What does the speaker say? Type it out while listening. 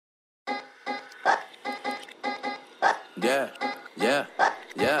Yeah, yeah,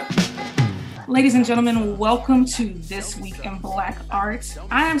 yeah. Ladies and gentlemen, welcome to This Week in Black Art.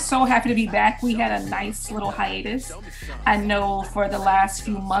 I am so happy to be back. We had a nice little hiatus. I know for the last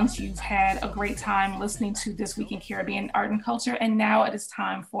few months you've had a great time listening to This Week in Caribbean Art and Culture, and now it is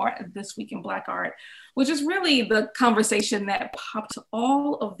time for This Week in Black Art, which is really the conversation that popped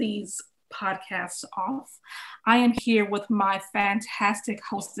all of these podcasts off. I am here with my fantastic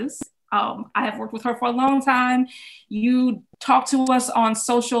hostess. I have worked with her for a long time. You talked to us on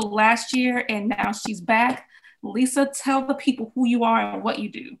social last year, and now she's back. Lisa, tell the people who you are and what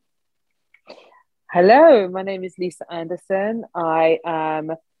you do. Hello, my name is Lisa Anderson. I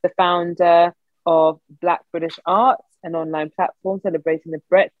am the founder of Black British Arts, an online platform celebrating the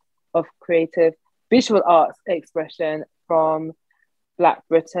breadth of creative visual arts expression from Black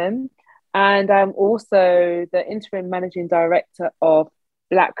Britain. And I'm also the interim managing director of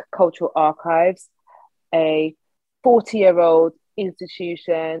Black Cultural Archives, a 40-year-old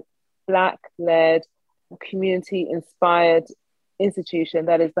institution, Black-led, community-inspired institution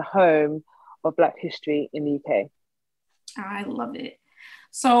that is the home of Black history in the UK. I love it.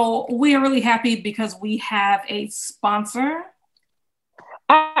 So we are really happy because we have a sponsor.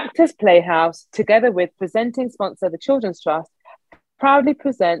 Actors Playhouse, together with presenting sponsor, the Children's Trust, proudly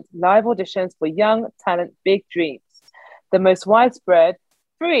present live auditions for Young Talent Big Dreams, the most widespread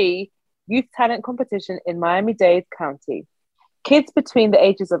free youth talent competition in Miami-Dade County. Kids between the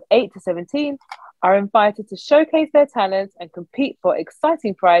ages of 8 to 17 are invited to showcase their talents and compete for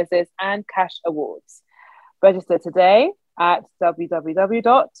exciting prizes and cash awards. Register today at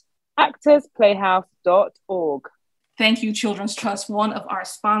www.actorsplayhouse.org. Thank you, Children's Trust, one of our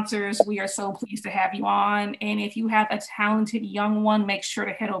sponsors. We are so pleased to have you on. And if you have a talented young one, make sure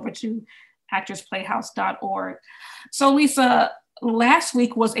to head over to actorsplayhouse.org. So Lisa, last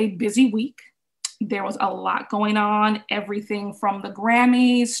week was a busy week. There was a lot going on, everything from the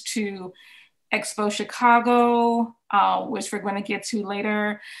Grammys to Expo Chicago, which we're going to get to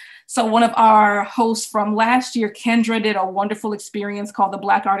later. So one of our hosts from last year, Kendra, did a wonderful experience called the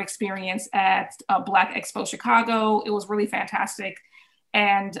Black Art Experience at Black Expo Chicago. It was really fantastic.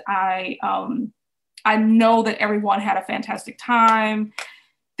 And I know that everyone had a fantastic time.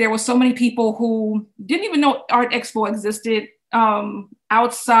 There were so many people who didn't even know Art Expo existed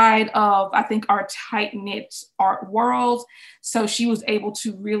outside of, I think, our tight-knit art world. So she was able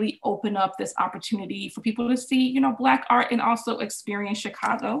to really open up this opportunity for people to see, you know, Black art and also experience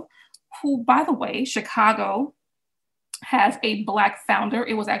Chicago, who, by the way, Chicago has a Black founder.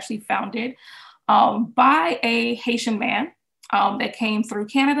 It was actually founded by a Haitian man that came through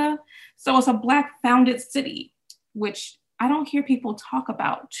Canada. So it's a Black founded city, which I don't hear people talk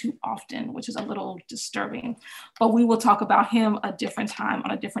about too often, which is a little disturbing, but we will talk about him a different time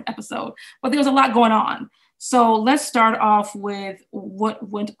on a different episode. But there's a lot going on. So let's start off with what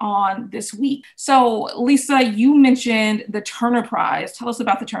went on this week. So Lisa, you mentioned the Turner Prize. Tell us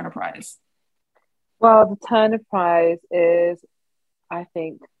about the Turner Prize. Well, the Turner Prize is, I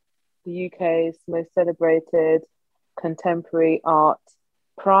think, the UK's most celebrated contemporary art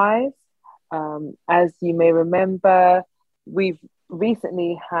prize. As you may remember, we've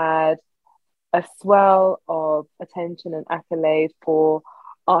recently had a swell of attention and accolade for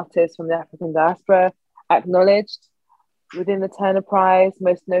artists from the African diaspora acknowledged within the Turner Prize,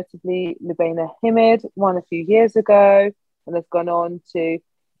 most notably Lubaina Himid won a few years ago and has gone on to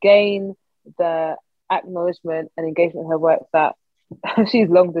gain the acknowledgement and engagement in her work that she's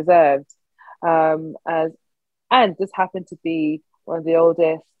long deserved, and just happened to be one of the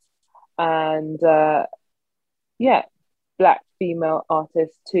oldest and Black female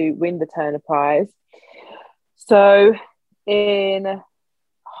artists to win the Turner Prize. So in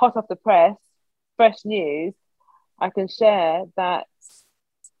hot off the press, fresh news, I can share that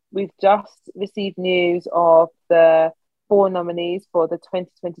we've just received news of the 4 nominees for the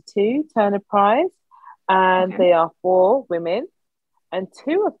 2022 Turner Prize, and they are 4 women, and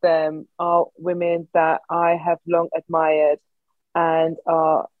 2 of them are women that I have long admired and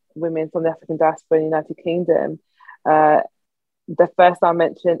are women from the African diaspora in the United Kingdom. The first I'll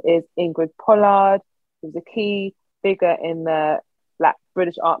mention is Ingrid Pollard, who's a key figure in the Black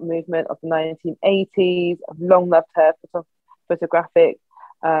British art movement of the 1980s. I've long loved her photographic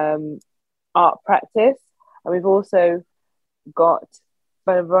art practice. And we've also got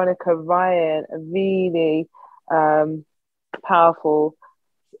Veronica Ryan, a really powerful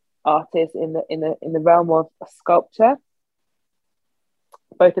artist in the realm of sculpture.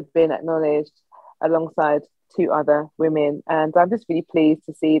 Both have been acknowledged alongside 2 other women, and I'm just really pleased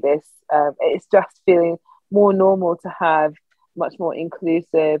to see this. It's just feeling more normal to have much more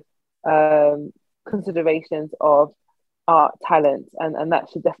inclusive considerations of art talent, and that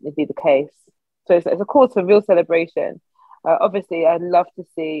should definitely be the case. So it's a cause for real celebration. Obviously, I'd love to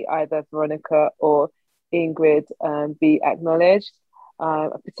see either Veronica or Ingrid be acknowledged.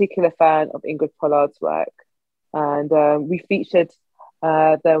 A particular fan of Ingrid Pollard's work, and we featured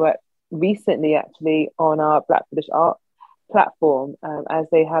their work recently, actually, on our Black British Art platform, as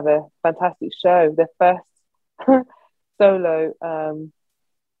they have a fantastic show. Their first solo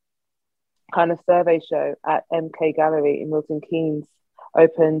kind of survey show at MK Gallery in Milton Keynes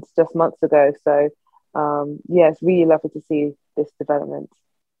opened just months ago. So yeah, it's really lovely to see this development.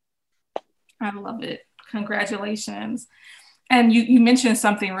 I love it. Congratulations. And you mentioned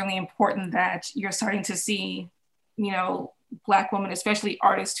something really important, that you're starting to see, you know, Black women, especially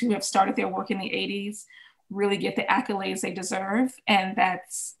artists who have started their work in the 80s, really get the accolades they deserve. And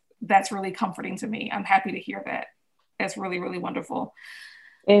that's really comforting to me. I'm happy to hear that. That's really, really wonderful.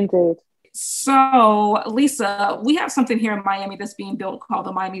 Indeed. So, Lisa, we have something here in Miami that's being built called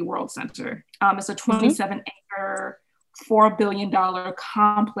the Miami World Center. It's a 27-acre, $4 billion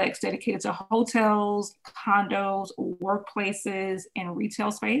complex dedicated to hotels, condos, workplaces, and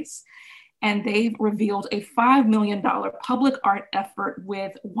retail space. And they've revealed a $5 million public art effort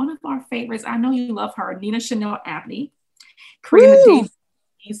with one of our favorites. I know you love her, Nina Chanel Abney, creating the debut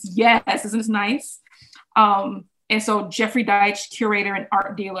piece. Yes, isn't this nice? And so Jeffrey Deitch, curator and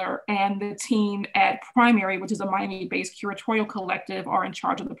art dealer, and the team at Primary, which is a Miami-based curatorial collective, are in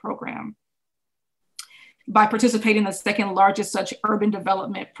charge of the program. By participating in the second largest such urban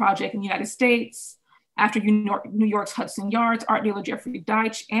development project in the United States, after New York's Hudson Yards, art dealer Jeffrey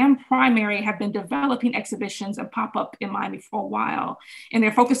Deitch and Primary have been developing exhibitions and pop-up in Miami for a while. And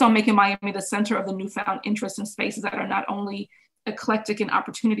they're focused on making Miami the center of the newfound interest in spaces that are not only eclectic in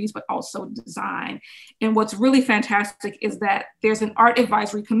opportunities, but also design. And what's really fantastic is that there's an art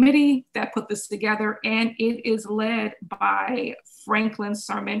advisory committee that put this together, and it is led by Franklin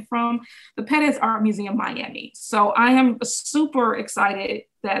Sermon from the Pettis Art Museum, Miami. So I am super excited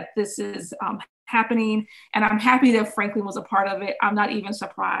that this is happening, and I'm happy that Franklin was a part of it. I'm not even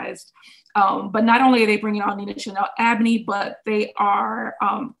surprised. But not only are they bringing on Nina Chanel Abney, but they are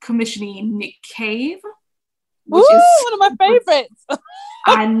commissioning Nick Cave, which is one of my favorites.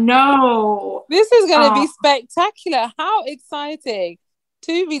 I know. This is going to be spectacular. How exciting.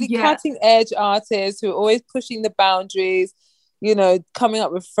 Two really cutting edge artists who are always pushing the boundaries, you know, coming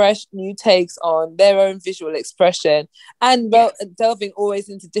up with fresh new takes on their own visual expression, and delving always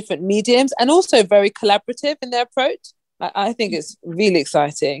into different mediums, and also very collaborative in their approach. I think it's really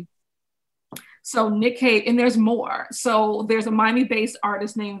exciting. So Nick Cave, and there's more. So there's a Miami-based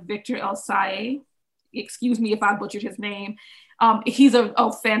artist named Victor El Sae. Excuse me if I butchered his name. He's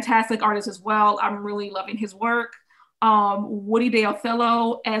a fantastic artist as well. I'm really loving his work. Woody Dale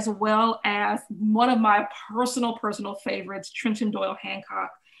Fellow, as well as one of my personal favorites, Trenton Doyle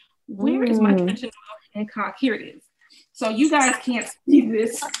Hancock. Where is my Trenton Doyle Hancock? Here it is. So you guys can't see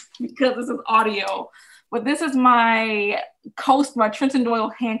this because this is audio, but this is my Trenton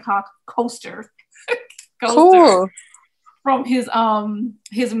Doyle Hancock coaster. Cool. From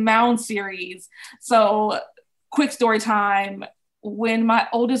his Mound series. So quick story time. When my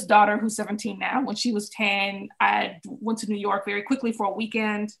oldest daughter, who's 17 now, when she was 10, I went to New York very quickly for a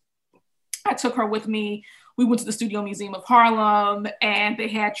weekend. I took her with me. We went to the Studio Museum of Harlem, and they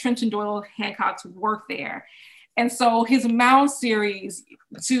had Trenton Doyle Hancock's work there. And so his Mound series,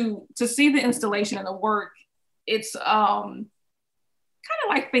 to see the installation and the work, it's kind of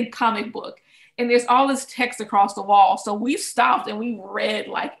like think comic book. And there's all this text across the wall. So we stopped and we read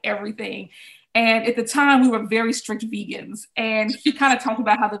like everything. And at the time we were very strict vegans. And he kind of talked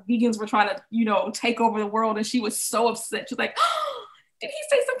about how the vegans were trying to, you know, take over the world. And she was so upset. She was like, oh, did he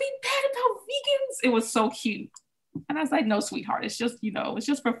say something bad about vegans? It was so cute. And I was like, no, sweetheart, it's just, you know, it's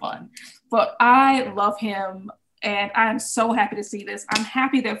just for fun. But I love him. And I'm so happy to see this. I'm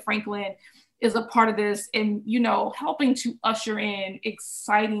happy that Franklin is a part of this and, you know, helping to usher in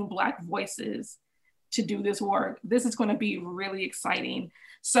exciting Black voices to do this work. This is going to be really exciting.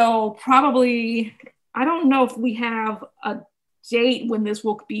 So probably, I don't know if we have a date when this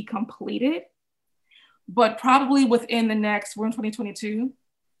will be completed, but probably within the next, we're in 2022,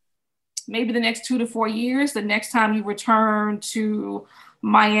 maybe the next 2 to 4 years, the next time you return to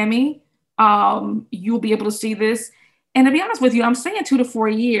Miami, you'll be able to see this. And to be honest with you, I'm saying 2 to 4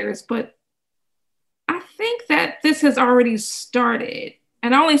 years, but I think that this has already started.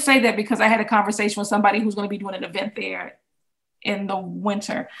 And I only say that because I had a conversation with somebody who's going to be doing an event there in the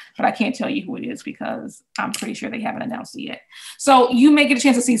winter, but I can't tell you who it is because I'm pretty sure they haven't announced it yet. So you may get a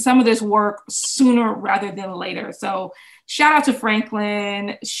chance to see some of this work sooner rather than later. So shout out to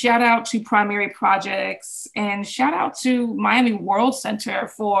Franklin, shout out to Primary Projects, and shout out to Miami World Center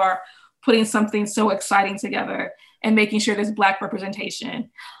for putting something so exciting together and making sure there's Black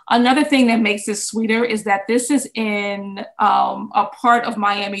representation. Another thing that makes this sweeter is that this is in a part of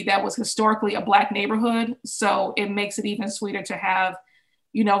Miami that was historically a Black neighborhood. So it makes it even sweeter to have,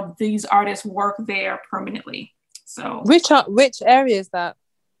 you know, these artists work there permanently. So which area is that?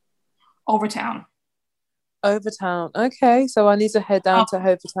 Overtown. Overtown. Okay, so I need to head down to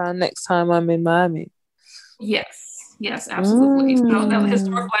Overtown next time I'm in Miami. Yes, absolutely. So that was a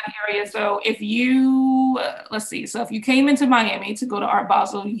historic Black area. So if you, let's see, so if you came into Miami to go to Art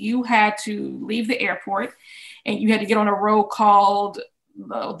Basel, you had to leave the airport and you had to get on a road called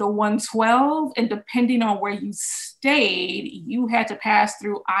the 112. And depending on where you stayed, you had to pass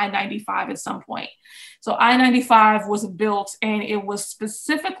through I-95 at some point. So I-95 was built and it was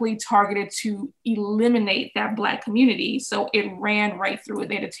specifically targeted to eliminate that Black community. So it ran right through it.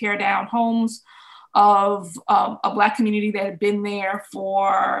 They had to tear down homes of a Black community that had been there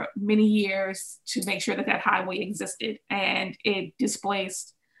for many years to make sure that that highway existed, and it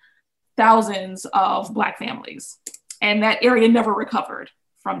displaced thousands of Black families, and that area never recovered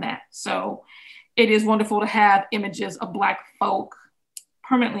from that. So it is wonderful to have images of Black folk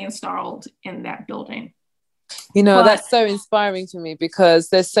permanently installed in that building. You know, that's so inspiring to me because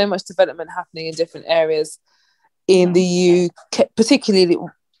there's so much development happening in different areas in the UK, particularly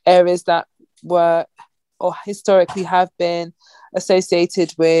areas that were or historically have been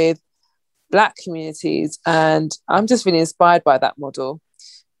associated with Black communities, and I'm just really inspired by that model.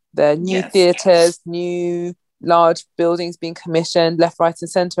 The new theatres, new large buildings being commissioned left, right and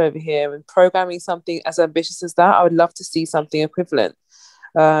centre over here, and programming something as ambitious as that. I would love to see something equivalent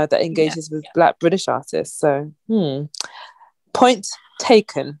that engages with Black British artists. So point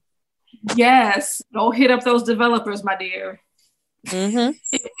taken. Yes, go hit up those developers, my dear. I'm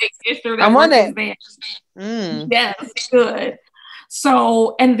on it. Yes, good.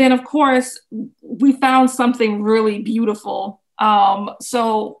 So, and then of course, we found something really beautiful.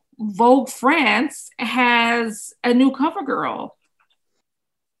 So Vogue France has a new cover girl.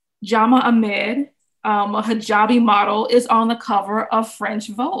 Jama Ahmed, a hijabi model, is on the cover of French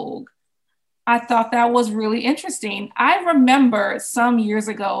Vogue. I thought that was really interesting. I remember some years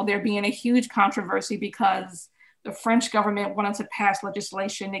ago there being a huge controversy because the French government wanted to pass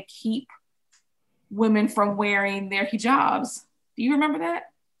legislation to keep women from wearing their hijabs. Do you remember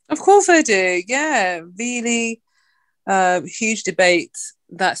that? Of course I do. Yeah, really huge debate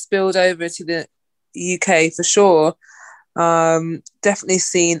that spilled over to the UK for sure. Definitely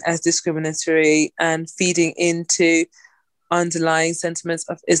seen as discriminatory and feeding into underlying sentiments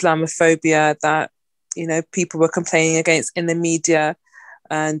of Islamophobia that, you know, people were complaining against in the media,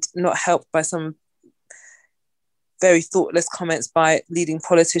 and not helped by some very thoughtless comments by leading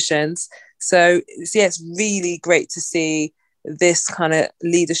politicians. So it's really great to see this kind of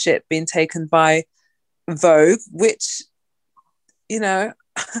leadership being taken by Vogue, which, you know,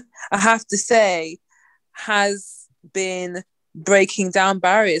 I have to say has been breaking down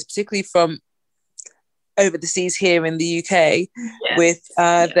barriers, particularly from over the seas here in the UK, with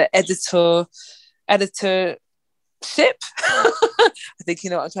the editorship. I think you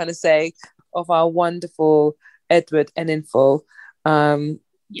know what I'm trying to say, of our wonderful Edward Enninful.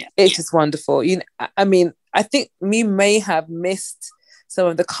 It's just wonderful. You know, I mean, I think we may have missed some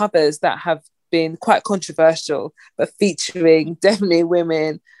of the covers that have been quite controversial, but featuring definitely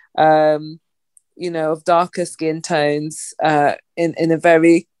women, you know, of darker skin tones, in a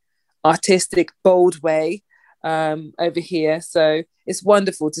very artistic, bold way, over here. So it's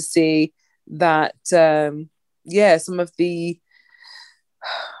wonderful to see that. Some of the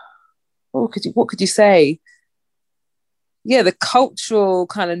what could you say? Yeah, the cultural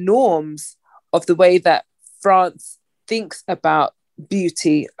kind of norms of the way that France thinks about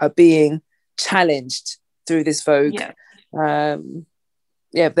beauty are being challenged through this Vogue.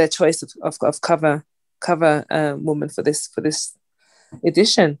 Their choice of cover woman for this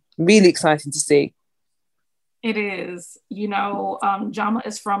edition. Really exciting to see. It is. You know, Jama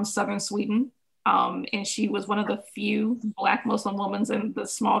is from southern Sweden, and she was one of the few Black Muslim women in the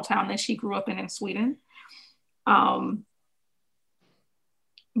small town that she grew up in Sweden.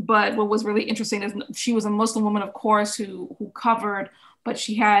 But what was really interesting is she was a Muslim woman, of course, who covered, but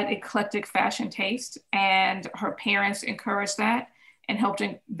she had eclectic fashion taste, and her parents encouraged that and helped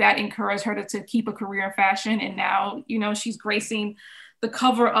that encourage her to keep a career in fashion. And now, you know, she's gracing the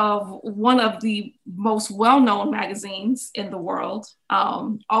cover of one of the most well-known magazines in the world.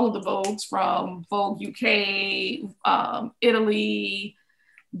 All of the Vogues, from Vogue UK, Italy,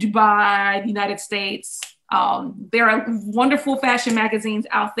 Dubai, the United States. There are wonderful fashion magazines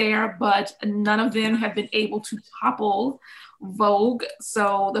out there, but none of them have been able to topple Vogue.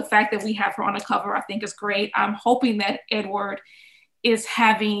 So the fact that we have her on the cover, I think, is great. I'm hoping that Edward is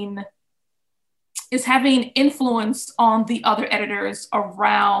having influence on the other editors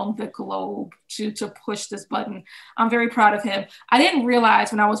around the globe to push this button. I'm very proud of him. I didn't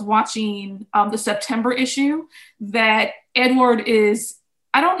realize when I was watching the September issue that Edward is,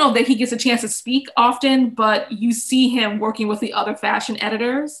 I don't know that he gets a chance to speak often, but you see him working with the other fashion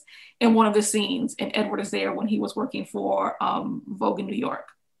editors in one of the scenes, and Edward is there when he was working for Vogue in New York.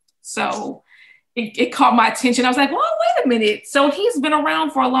 So it caught my attention. I was like, well, wait a minute. So he's been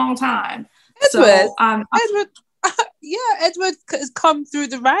around for a long time. Edward, So, Edward has come through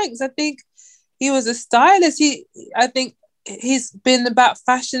the ranks. I think he was a stylist. I think he's been about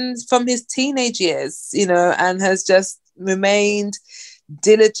fashions from his teenage years, and has just remained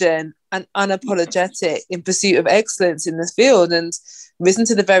diligent and unapologetic in pursuit of excellence in this field and risen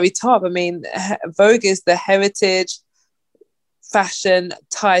to the very top. I mean, Vogue is the heritage fashion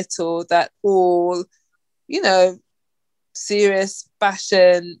title that all, serious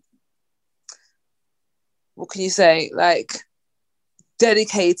fashion, what can you say, like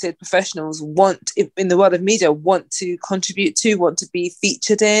dedicated professionals want, in the world of media, want to contribute to, want to be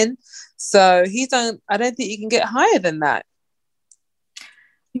featured in. So I don't think you can get higher than that.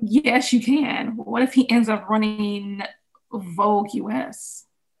 Yes, you can. What if he ends up running Vogue US?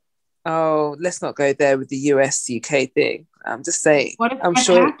 Oh, let's not go there with the US UK thing. I'm just saying. I'm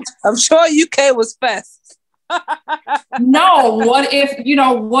sure UK was best. No, what if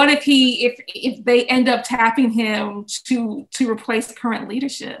they end up tapping him to replace current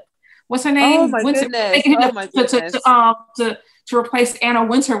leadership? What's her name? Oh my goodness. To replace Anna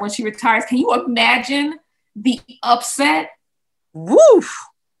Wintour when she retires. Can you imagine the upset? Woof.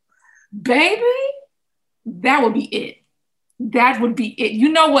 Baby, that would be it. That would be it. You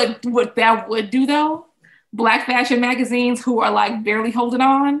know what that would do though? Black fashion magazines who are like barely holding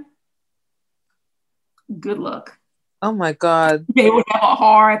on. Good luck. Oh my God. They would have a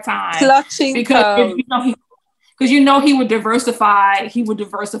hard time. Clutching because he would diversify. He would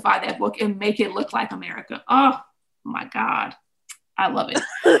diversify that book and make it look like America. Oh my God. I love it.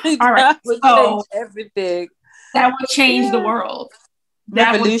 All right. That would change everything. That would change the world.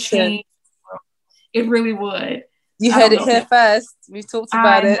 Revolution. It really would. You heard it here first. We talked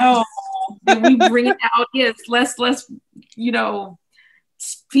about it. I know. Did we bring it out? Yes. Let's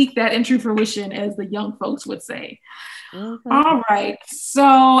speak that into fruition, as the young folks would say. Mm-hmm. All right.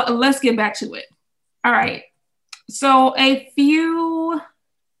 So let's get back to it. All right. So a few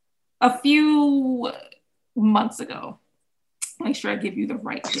months ago, make sure I give you the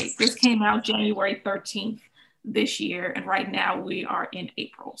right date. This came out January 13th this year, and right now we are in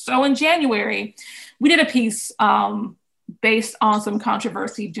April. So in January, we did a piece based on some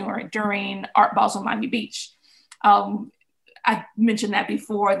controversy during Art Basel Miami Beach. I mentioned that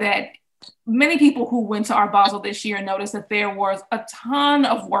before, that many people who went to Art Basel this year noticed that there was a ton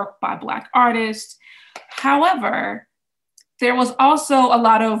of work by Black artists. However, there was also a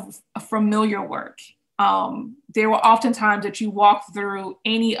lot of familiar work. There were often times that you walked through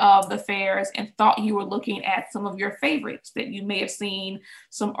any of the fairs and thought you were looking at some of your favorites, that you may have seen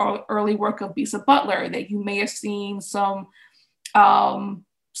some early work of Bisa Butler, that you may have seen some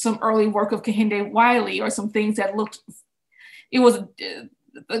early work of Kehinde Wiley, or some things that looked,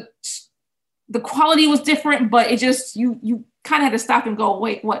 the quality was different, but it just, you kind of had to stop and go,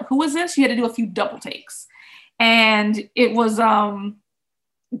 wait, what, who is this? You had to do a few double takes. And it was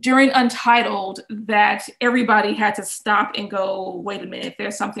during Untitled that everybody had to stop and go, wait a minute,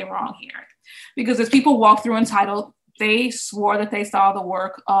 there's something wrong here. Because as people walked through Untitled, they swore that they saw the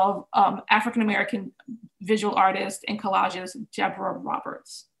work of African-American visual artist and collagist Deborah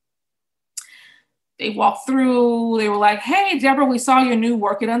Roberts. They walked through, they were like, hey, Deborah, we saw your new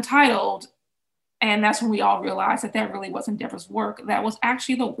work at Untitled. And that's when we all realized that that really wasn't Deborah's work. That was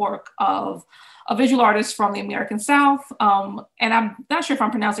actually the work of a visual artist from the American South. And I'm not sure if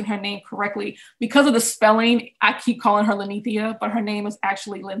I'm pronouncing her name correctly. Because of the spelling, I keep calling her Lenithia, but her name is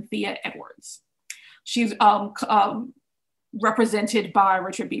actually Lynthia Edwards. She's represented by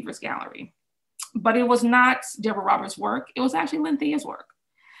Richard Beaver's gallery. But it was not Deborah Roberts' work. It was actually Lynthia's work.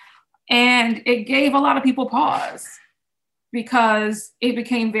 And it gave a lot of people pause, because it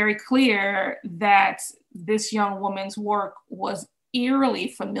became very clear that this young woman's work was eerily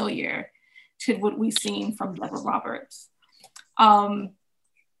familiar to what we've seen from Deborah Roberts. So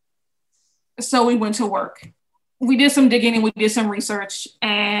we went to work. We did some digging and we did some research,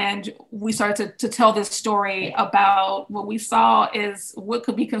 and we started to tell this story about what we saw is what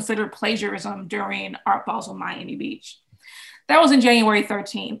could be considered plagiarism during Art Basel Miami Beach. That was in January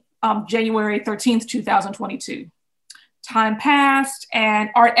 13th, 2022. Time passed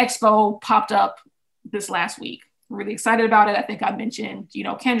and Art Expo popped up this last week. Really excited about it. I think I mentioned,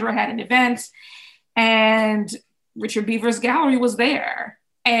 Kendra had an event and Richard Beaver's gallery was there.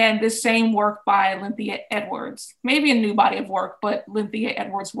 And this same work by Lynthia Edwards, maybe a new body of work, but Lynthia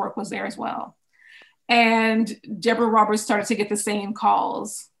Edwards' work was there as well. And Deborah Roberts started to get the same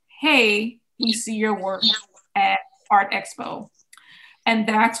calls. Hey, we see your work at Art Expo. And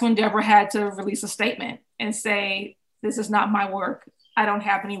that's when Deborah had to release a statement and say, this is not my work. I don't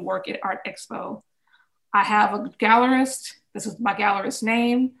have any work at Art Expo. I have a gallerist. This is my gallerist's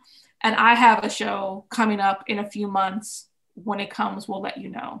name. And I have a show coming up in a few months. When it comes, we'll let you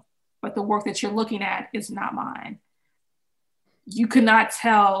know. But the work that you're looking at is not mine. You could not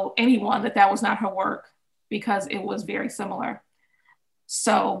tell anyone that was not her work because it was very similar.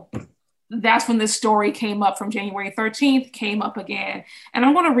 So that's when this story came up from January 13th, came up again. And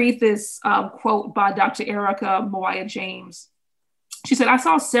I want to read this quote by Dr. Erica Moya James. She said, I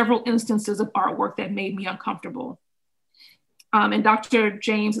saw several instances of artwork that made me uncomfortable. And Dr.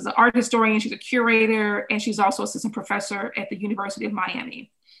 James is an art historian, she's a curator, and she's also assistant professor at the University of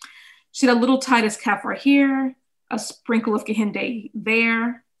Miami. She had a little Titus Kaffir here, a sprinkle of Kehinde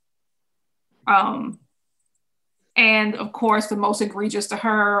there. And of course, the most egregious to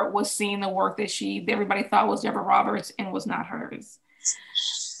her was seeing the work that everybody thought was Deborah Roberts and was not hers.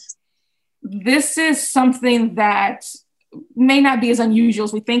 This is something that may not be as unusual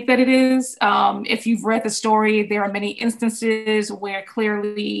as we think that it is. If you've read the story, there are many instances where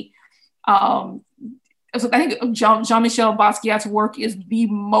clearly, I think Jean-Michel Basquiat's work is the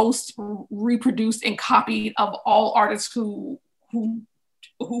most reproduced and copied of all artists who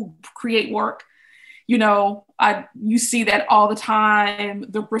create work. You see that all the time,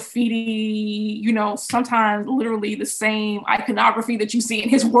 the graffiti, sometimes literally the same iconography that you see in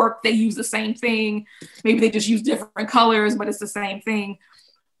his work, they use the same thing. Maybe they just use different colors, but it's the same thing.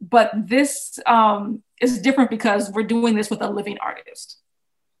 But this is different because we're doing this with a living artist.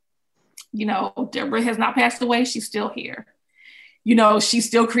 Deborah has not passed away. She's still here. She's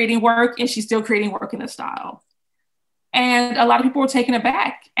still creating work and she's still creating work in this style. And a lot of people were taken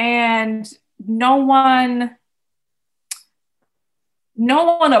aback, and no one,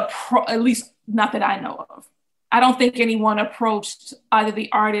 at least not that I know of. I don't think anyone approached either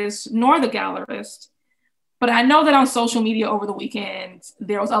the artist nor the gallerist, but I know that on social media over the weekend,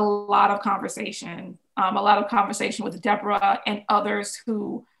 there was a lot of conversation with Deborah and others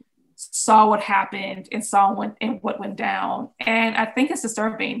who saw what happened and saw what went down. And I think it's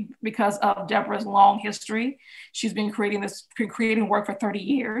disturbing because of Deborah's long history. She's been creating work for 30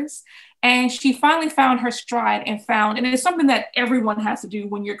 years. And she finally found her stride and it's something that everyone has to do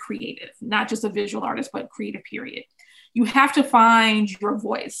when you're creative, not just a visual artist, but creative period. You have to find your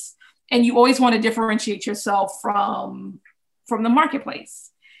voice, and you always want to differentiate yourself from the marketplace.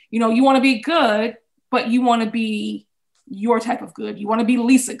 You want to be good, but you want to be your type of good. You want to be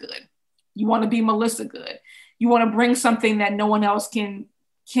Lisa good. You want to be Melissa good. You want to bring something that no one else can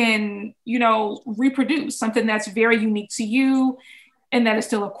reproduce, something that's very unique to you and that is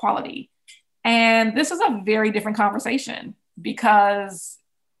still of quality. And this is a very different conversation because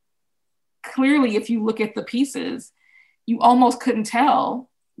clearly, if you look at the pieces, you almost couldn't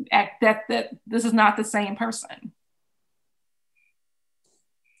tell that this is not the same person.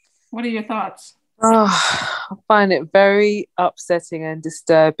 What are your thoughts? Oh, I find it very upsetting and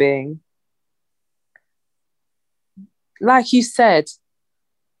disturbing. Like you said,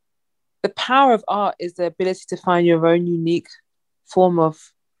 the power of art is the ability to find your own unique form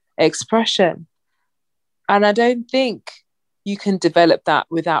of expression. And I don't think you can develop that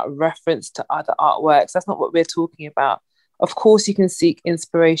without reference to other artworks. That's not what we're talking about. Of course, you can seek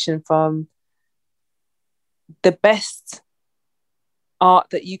inspiration from the best art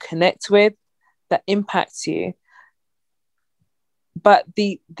that you connect with, that impacts you. But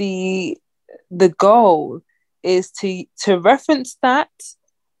the goal is to reference that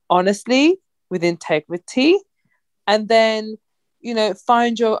honestly, with integrity, and then,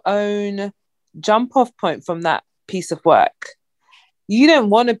 find your own jump off point from that piece of work. You don't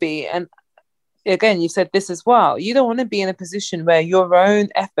want to be, and again, you said this as well, you don't want to be in a position where your own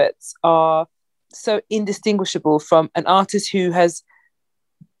efforts are so indistinguishable from an artist who has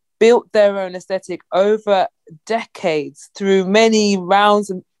built their own aesthetic over decades through many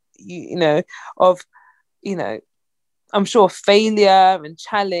rounds of I'm sure, failure and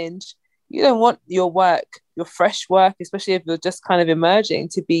challenge. You don't want your work, your fresh work, especially if you're just kind of emerging,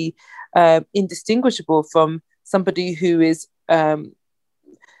 to be indistinguishable from somebody who is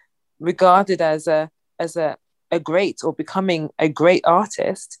regarded as a great or becoming a great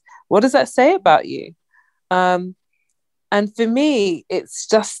artist. What does that say about you? And for me, it's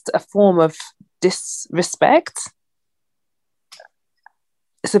just a form of disrespect.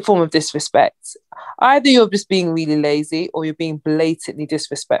 It's a form of disrespect. Either you're just being really lazy or you're being blatantly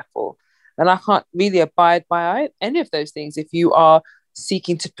disrespectful. And I can't really abide by any of those things if you are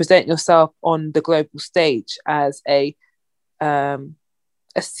seeking to present yourself on the global stage as a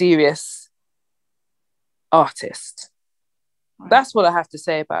serious artist. That's what I have to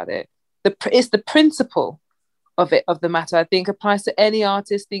say about it. It's the principle of the matter, I think, applies to any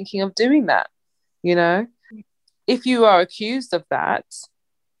artist thinking of doing that. You know, if you are accused of that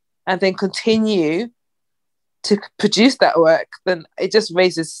and then continue to produce that work, then it just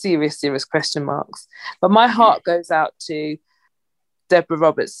raises serious question marks. But my heart goes out to Deborah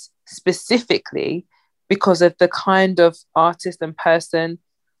Roberts specifically because of the kind of artist and person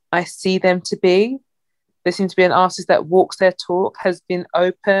I see them to be. They seem to be an artist that walks their talk, has been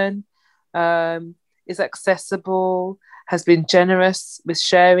open, is accessible, has been generous with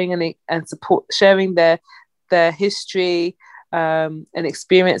sharing and support, sharing their history and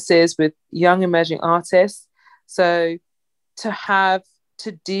experiences with young emerging artists. So to have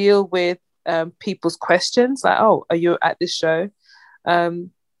to deal with people's questions like, oh, are you at this show? I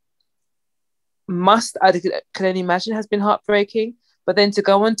can only imagine has been heartbreaking. But then to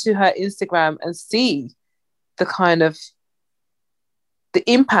go onto her Instagram and see the kind of the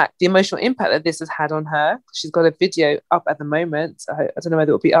emotional impact that this has had on her. She's got a video up at the moment. I don't know whether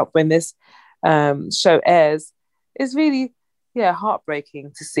it'll be up when this show airs. It's really,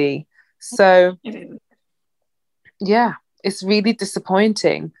 heartbreaking to see. So, yeah, it's really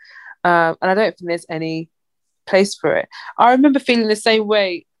disappointing. And I don't think there's any place for it. I remember feeling the same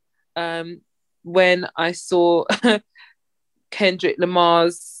way when I saw Kendrick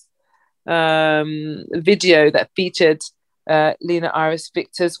Lamar's video that featured Lena Iris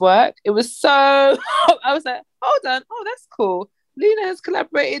Victor's work. It was so I was like, hold on, that's cool. Lena has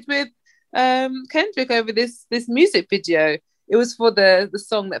collaborated with Kendrick over this music video. It was for the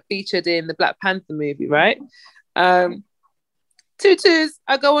song that featured in the Black Panther movie, right? Tutus,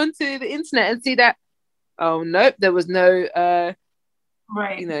 I go onto the internet and see that, oh nope, there was no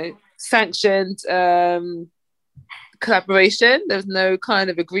sanctioned collaboration. There was no kind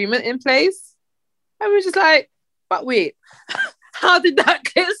of agreement in place. I was just like, but wait, how did that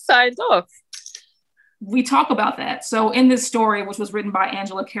get signed off? We talk about that. So in this story, which was written by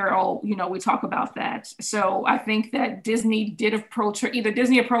Angela Carroll, we talk about that. So I think that Disney did approach her, either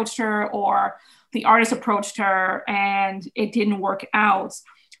Disney approached her or the artist approached her, and it didn't work out.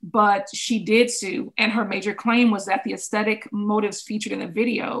 But she did sue, and her major claim was that the aesthetic motives featured in the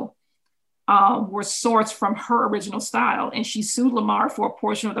video were sourced from her original style. And she sued Lamar for a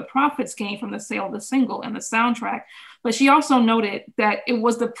portion of the profits gained from the sale of the single and the soundtrack. But she also noted that it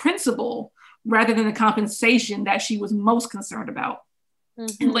was the principle rather than the compensation that she was most concerned about.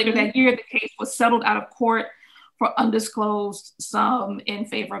 Mm-hmm. And later that year, the case was settled out of court for undisclosed sum in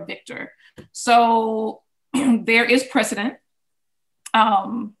favor of Victor. So there is precedent.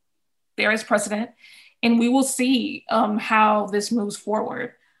 And we will see how this moves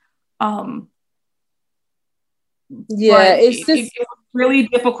forward. It was really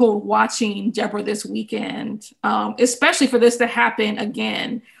difficult watching Deborah this weekend, especially for this to happen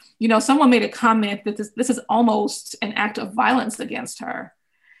again. Someone made a comment that this is almost an act of violence against her.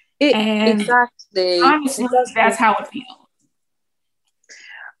 Exactly. Honestly, that's how it feels.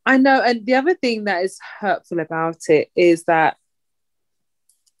 I know. And the other thing that is hurtful about it is that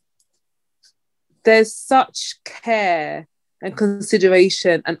there's such care and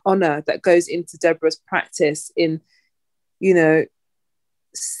consideration and honor that goes into Deborah's practice in,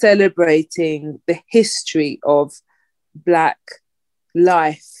 celebrating the history of Black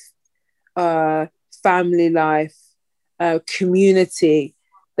life, family life, community.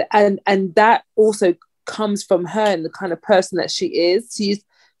 And that also comes from her and the kind of person that she is. She's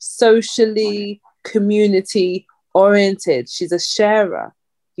socially community oriented. She's a sharer,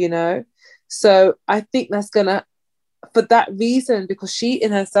 So I think that's for that reason, because she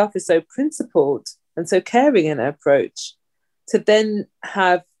in herself is so principled and so caring in her approach, to then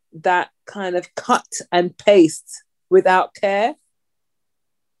have that kind of cut and paste without care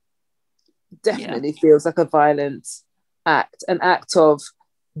definitely feels like a violent act, an act of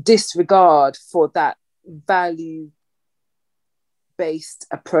disregard for that value-based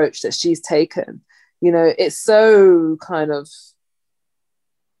approach that she's taken. You know, it's so kind of,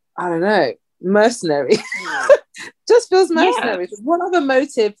 I don't know, mercenary. Just feels mercenary. Yeah. What other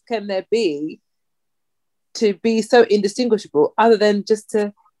motive can there be to be so indistinguishable other than just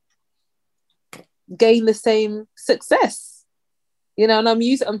to gain the same success? You know, and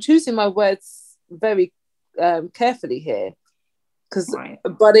I'm choosing my words very carefully here,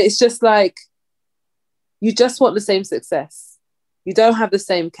 but it's just like, you just want the same success. You don't have the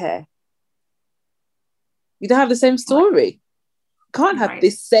same care. You don't have the same story. You can't have the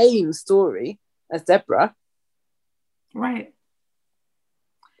same story as Deborah. Right.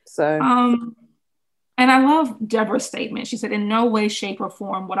 So. And I love Deborah's statement. She said, in no way, shape, or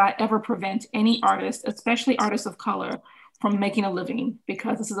form would I ever prevent any artist, especially artists of color, from making a living,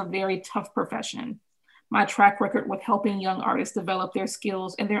 because this is a very tough profession. My track record with helping young artists develop their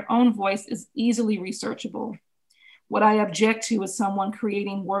skills and their own voice is easily researchable. What I object to is someone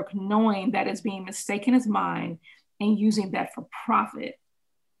creating work knowing that it's being mistaken as mine and using that for profit.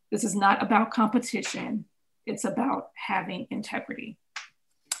 This is not about competition. It's about having integrity.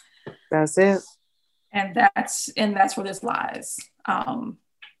 That's it. And that's where this lies.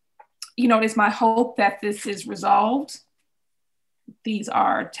 You know, it is my hope that this is resolved. These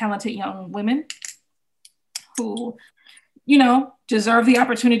are talented young women who, you know, deserve the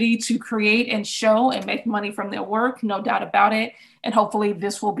opportunity to create and show and make money from their work, no doubt about it. And hopefully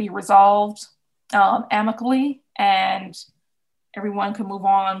this will be resolved amicably, and everyone can move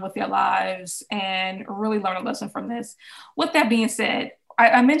on with their lives and really learn a lesson from this. With that being said,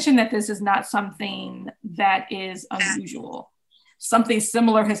 I mentioned that this is not something that is unusual. Something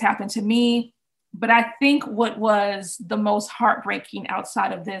similar has happened to me, but I think what was the most heartbreaking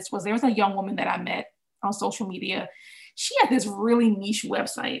outside of this was there was a young woman that I met on social media. She had this really niche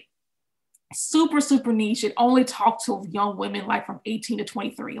website, super, super niche. It only talked to young women like from 18 to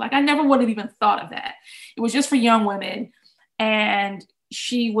 23. Like I never would have even thought of that. It was just for young women. And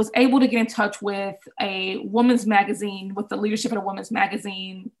she was able to get in touch with a women's magazine, with the leadership at a women's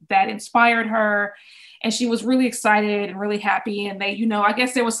magazine that inspired her. And she was really excited and really happy. And they, you know, I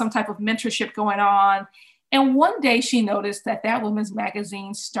guess there was some type of mentorship going on. And one day she noticed that that women's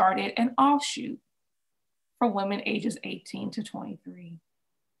magazine started an offshoot for women ages 18 to 23.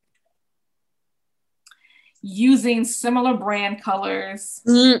 Using similar brand colors,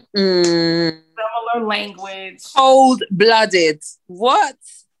 similar language. Cold-blooded. What?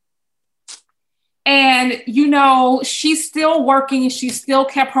 And, you know, she's still working. She still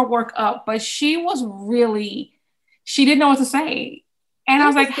kept her work up, but she didn't know what to say. And I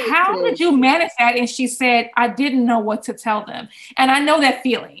was like, how did you manage that? And she said, I didn't know what to tell them. And I know that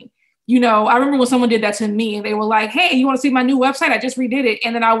feeling. You know, I remember when someone did that to me and they were like, hey, you want to see my new website? I just redid it.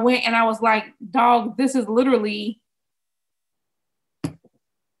 And then I went and I was like, dog, this is literally,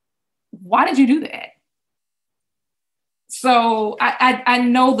 why did you do that? So I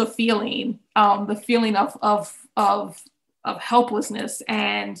know the feeling of helplessness,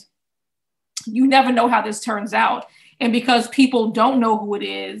 and you never know how this turns out. And because people don't know who it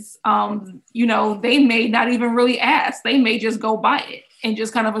is, you know, they may not even really ask. They may just go buy it and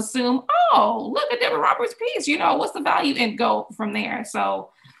just kind of assume, oh, look at Deborah Roberts' piece, you know, what's the value, and go from there. So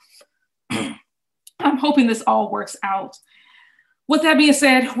I'm hoping this all works out. With that being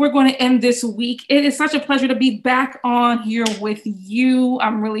said, we're going to end this week. It is such a pleasure to be back on here with you.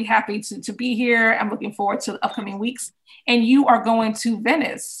 I'm really happy to be here. I'm looking forward to the upcoming weeks. And you are going to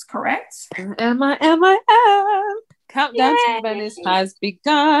Venice, correct? Am. Countdown to Venice has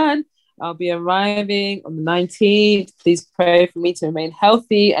begun. I'll be arriving on the 19th. Please pray for me to remain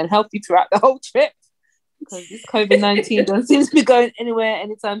healthy throughout the whole trip, because this COVID-19 doesn't seem to be going anywhere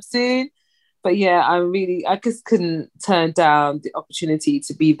anytime soon. But yeah, I just couldn't turn down the opportunity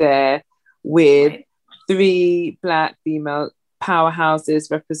to be there with 3 Black female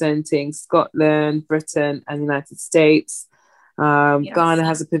powerhouses representing Scotland, Britain, and the United States. Ghana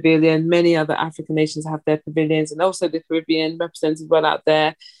has a pavilion. Many other African nations have their pavilions, and also the Caribbean represented well out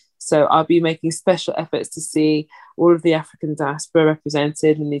there. So I'll be making special efforts to see all of the African diaspora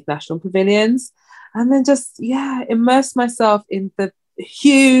represented in these national pavilions, and then just, immerse myself in the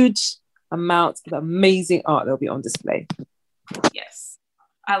huge amount of amazing art that will be on display. Yes,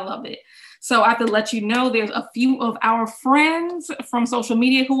 I love it. So I have to let you know there's a few of our friends from social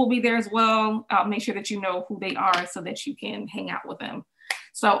media who will be there as well. I'll make sure that you know who they are so that you can hang out with them.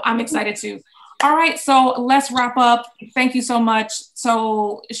 So I'm excited too. All right, so let's wrap up. Thank you so much.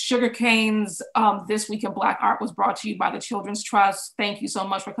 So Sugarcane's This Week in Black Art was brought to you by the Children's Trust. Thank you so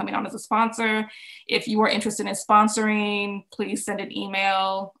much for coming on as a sponsor. If you are interested in sponsoring, please send an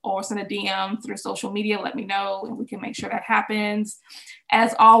email or send a DM through social media. Let me know and we can make sure that happens.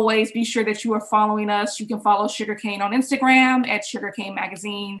 As always, be sure that you are following us. You can follow Sugarcane on Instagram at Sugarcane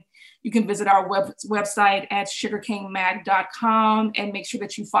Magazine. You can visit our website at sugarcanemag.com and make sure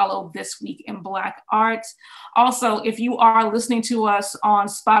that you follow This Week in Black Art. Also, if you are listening to us on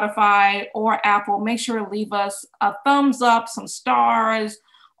Spotify or Apple, make sure to leave us a thumbs up, some stars,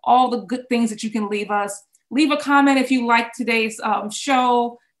 all the good things that you can leave us. Leave a comment if you like today's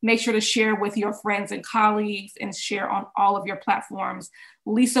show. Make sure to share with your friends and colleagues and share on all of your platforms.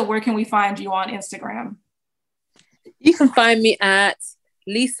 Lisa, where can we find you on Instagram? You can find me at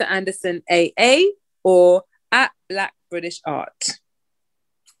Lisa Anderson AA or at Black British Art.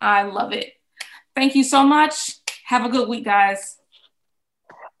 I love it. Thank you so much. Have a good week, guys.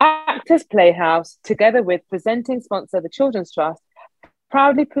 Actors Playhouse, together with presenting sponsor, the Children's Trust,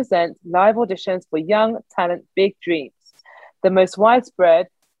 proudly presents live auditions for Young Talent Big Dreams, the most widespread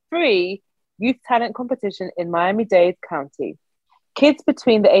free youth talent competition in Miami-Dade County. Kids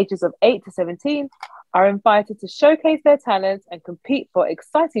between the ages of 8 to 17 are invited to showcase their talents and compete for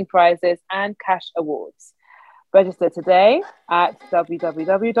exciting prizes and cash awards. Register today at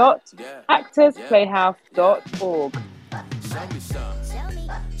www.actorsplayhouse.org. Show me some.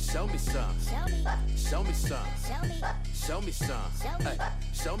 Show me some. Show me some. Show me some. Hey,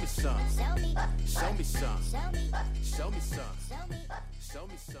 show me some. Show me some. Show me some. Show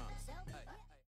me some.